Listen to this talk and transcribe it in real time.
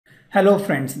Hello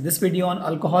friends, this video on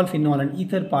alcohol, phenol and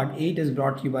ether part 8 is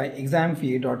brought to you by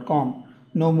examfear.com.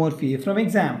 No more fear from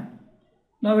exam.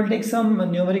 Now we'll take some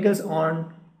numericals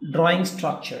on drawing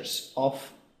structures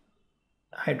of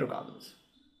hydrocarbons.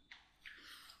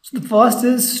 So the first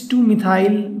is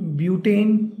 2-methyl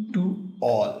butane to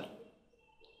all.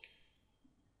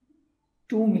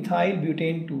 2-methyl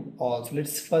butane to all. So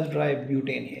let's first draw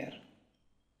butane here.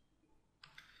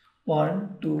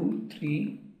 1, 2,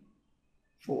 3,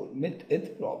 4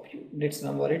 with propute. Let's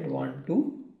number it 1,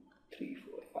 2, 3,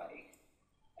 4, 5.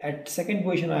 At second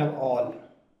position I have all.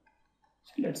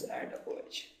 So let's add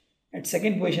OH. At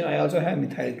second position I also have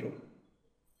methyl group.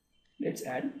 Let's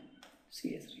add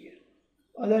CS3 here.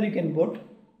 Other you can put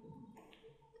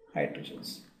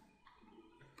hydrogens.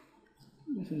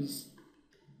 This is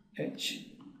H.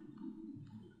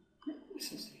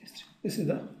 This is CS3. This is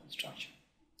the structure.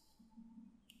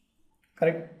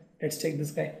 Correct? Let's take this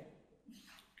guy.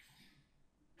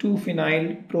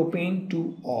 2-phenyl propane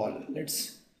to all.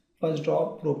 Let's first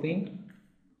draw propane,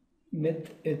 meth,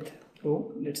 eth,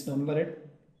 pro. Let's number it.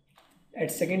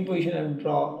 At second position I will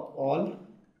draw all.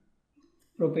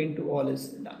 Propane to all is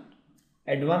done.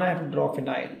 At 1 I have to draw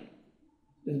phenyl.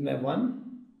 This is my 1.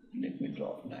 Let me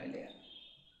draw phenyl here.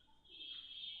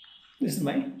 This is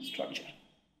my structure.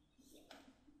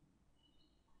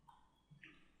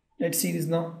 Let's see this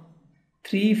now.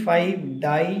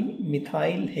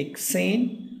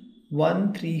 3,5-dimethylhexane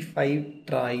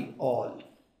 1,3,5-triol.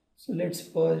 So let's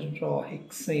first draw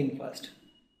hexane first.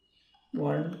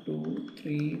 1, 2,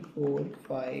 3, 4,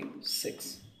 5,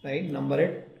 6. Right? Number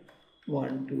it.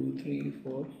 1, 2, 3,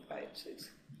 4, 5, 6.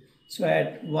 So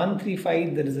at 1, 3,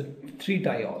 5 there is 3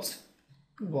 triols.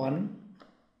 1,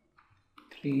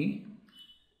 3,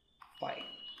 5.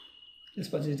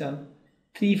 This much is done.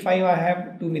 3, 5 I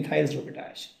have 2 methyls group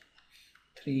attached.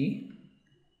 3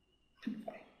 and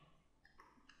 5.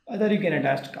 Other you can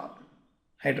attach carbon,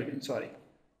 hydrogen, sorry.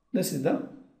 This is the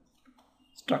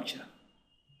structure.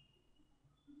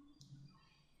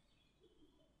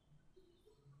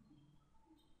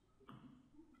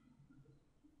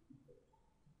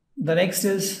 The next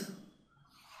is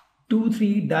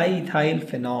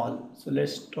 2,3-diethylphenol. So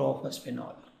let's draw first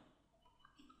phenol.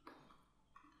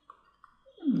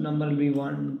 Number will be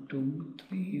 1, 2,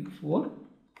 3, 4,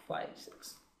 5,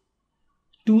 6.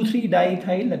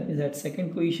 2,3-diethyl, that means at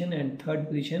second position and third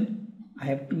position I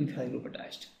have 2 ethyl group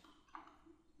attached.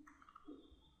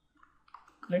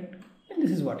 Correct? And this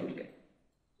is what you will get.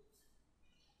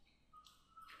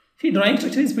 See, drawing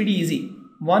structure is pretty easy.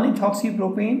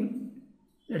 1-ethoxypropane.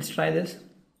 Let's try this.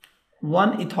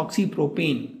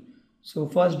 1-ethoxypropane. So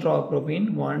first draw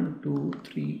propane. 1, 2,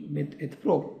 3 meth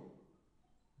pro.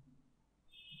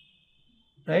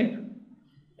 Right?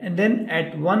 And then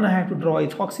at 1 I have to draw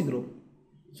ethoxy group.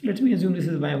 So let me assume this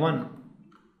is my 1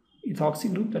 ethoxy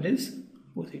group, that is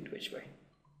O3-2Hy.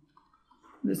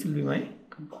 This will be my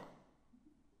compound.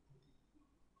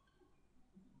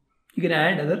 You can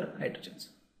add other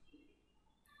hydrogens.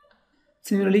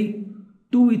 Similarly,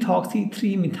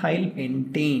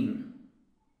 2-ethoxy-3-methylpentane.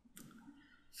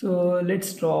 So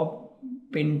let's draw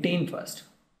pentane first.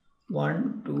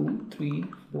 1, 2, 3,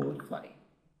 4, 5.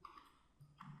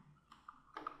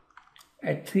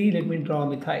 At 3 let me draw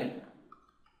methyl.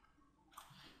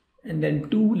 And then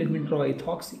 2 let me draw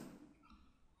ethoxy.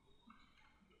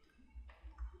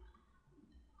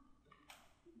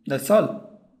 That's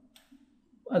all.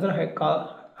 Other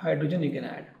hydrogen you can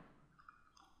add.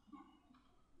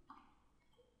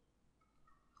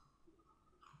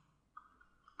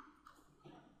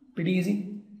 Pretty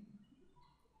easy.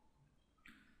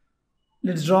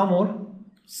 Let's draw more.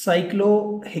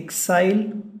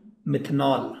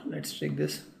 Cyclohexylmethanol. Let's take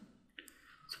this.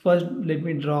 So first let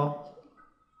me draw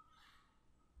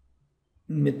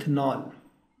methanol,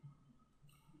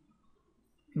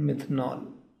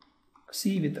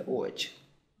 C with the OH,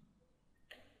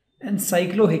 and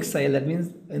cyclohexyl, that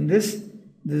means in this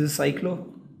is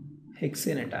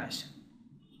cyclohexane attached.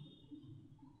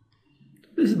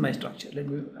 This is my structure. Let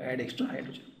me add extra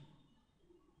hydrogen.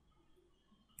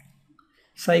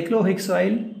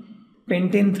 Cyclohexyl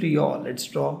pentane 3-ol. Let's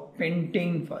draw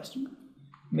pentane first.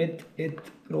 Meth,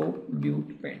 eth, pro,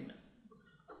 but, pent.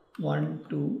 1,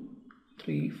 2,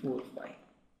 3, 4, 5.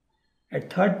 At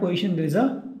third position there is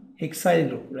a hexyl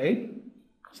group, right?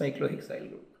 Cyclohexyl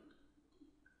group.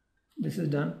 This is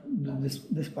done.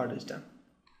 This part is done.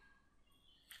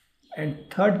 And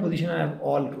third position I have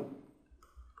all group.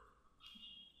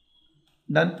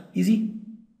 Done. Easy.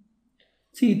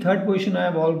 See, third position I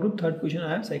have all group. Third position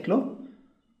I have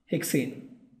cyclohexane.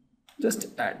 Just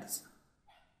add this.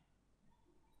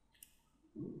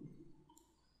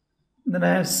 Then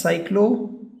I have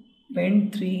cyclopent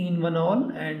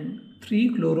 3-in-1-ol and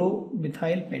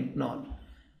 3-chloromethyl-pentanol.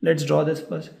 Let's draw this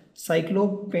first.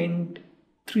 Cyclopent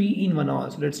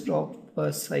 3-in-1-ol. So let's draw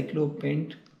first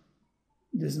cyclopent.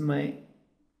 This is my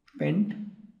pent.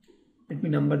 Let me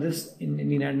number this in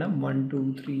any random. 1,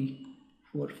 2, 3,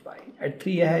 4, 5. At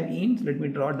 3 I have in. So let me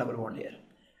draw a double bond here.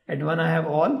 At 1 I have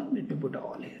all. Let me put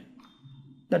all here.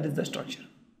 That is the structure.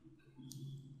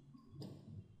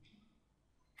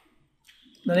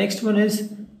 The next one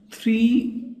is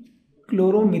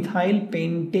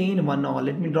 3-chloromethylpentane-1-ol.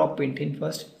 Let me draw pentane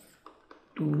first.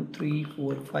 2, 3,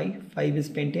 4, 5. 5 is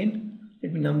pentane.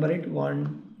 Let me number it.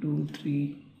 1, 2,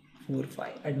 3, 4,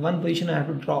 5. At one position I have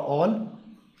to draw all.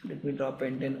 Let me draw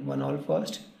pentane 1-ol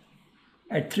first.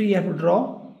 At 3 I have to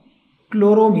draw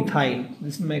chloromethyl.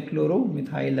 This is my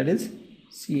chloromethyl, that is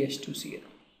CH2Cl.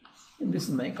 And this is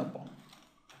my compound.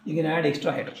 You can add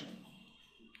extra hydrogen.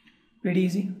 Pretty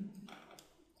easy.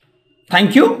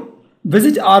 Thank you.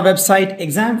 Visit our website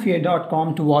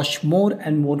examfear.com to watch more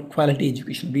and more quality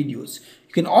education videos.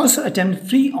 You can also attempt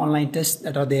free online tests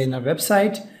that are there in our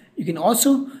website. You can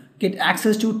also get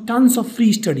access to tons of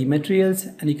free study materials,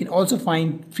 and you can also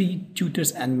find free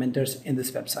tutors and mentors in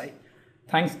this website.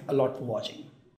 Thanks a lot for watching.